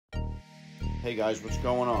Hey guys, what's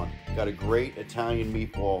going on? Got a great Italian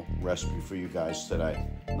meatball recipe for you guys today.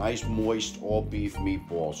 Nice, moist, all beef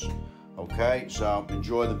meatballs. Okay, so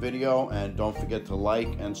enjoy the video and don't forget to like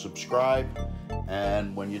and subscribe.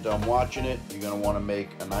 And when you're done watching it, you're going to want to make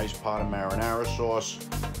a nice pot of marinara sauce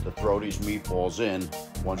to throw these meatballs in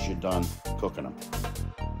once you're done cooking them.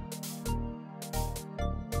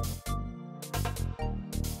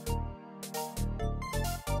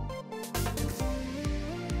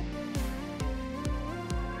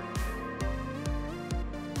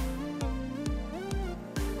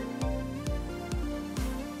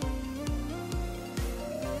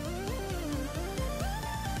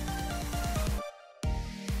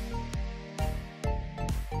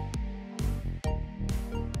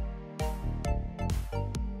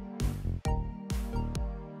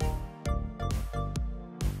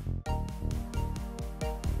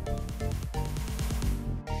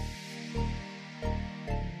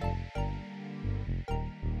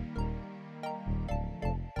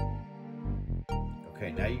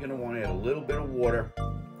 Okay, now you're going to want to add a little bit of water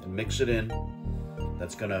and mix it in.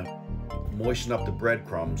 That's going to moisten up the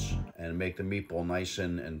breadcrumbs and make the meatball nice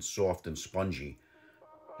and soft and spongy.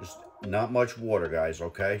 Just not much water, guys,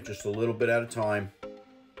 okay? Just a little bit at a time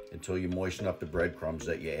until you moisten up the breadcrumbs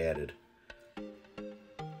that you added.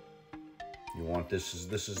 You want this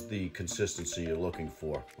is the consistency you're looking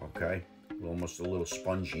for, okay? Almost a little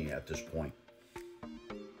spongy at this point.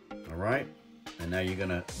 All right? And now you're going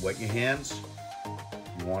to wet your hands.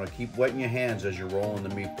 You want to keep wetting your hands as you're rolling the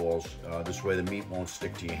meatballs. This way the meat won't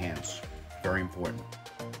stick to your hands. Very important.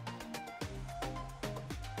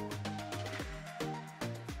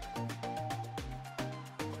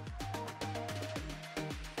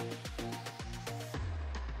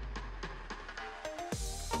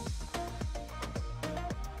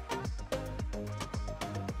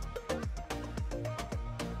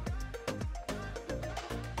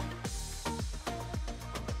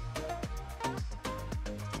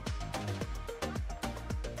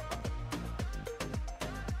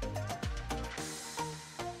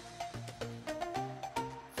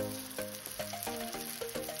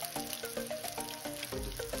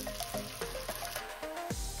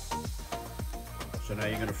 So now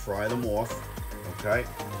you're going to fry them off, okay?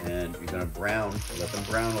 And you're going to brown, let them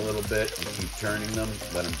brown a little bit and keep turning them.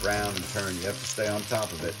 Let them brown and turn. You have to stay on top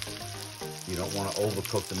of it. You don't want to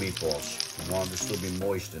overcook the meatballs. You want them to still be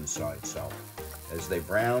moist inside. So as they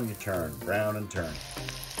brown, you turn, brown and turn.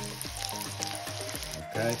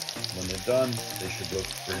 Okay, when they're done, they should look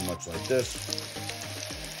pretty much like this.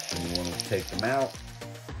 And you want to take them out,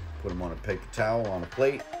 put them on a paper towel on a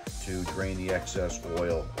plate to drain the excess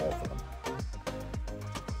oil off of them.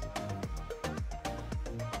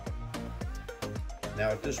 Now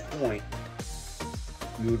at this point,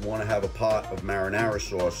 you would want to have a pot of marinara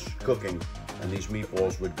sauce cooking, and these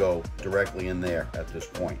meatballs would go directly in there at this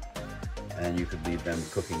point. And you could leave them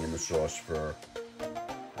cooking in the sauce for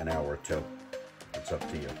an hour or two. It's up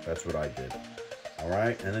to you. That's what I did. All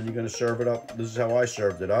right, and then you're going to serve it up. This is how I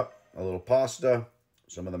served it up. A little pasta,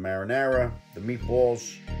 some of the marinara, the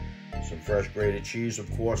meatballs, some fresh grated cheese, of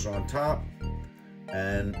course, on top.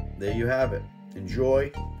 And there you have it. Enjoy,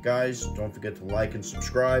 guys. Don't forget to like and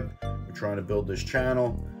subscribe. We're trying to build this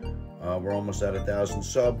channel. We're almost at 1,000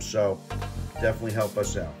 subs, so definitely help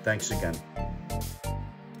us out. Thanks again.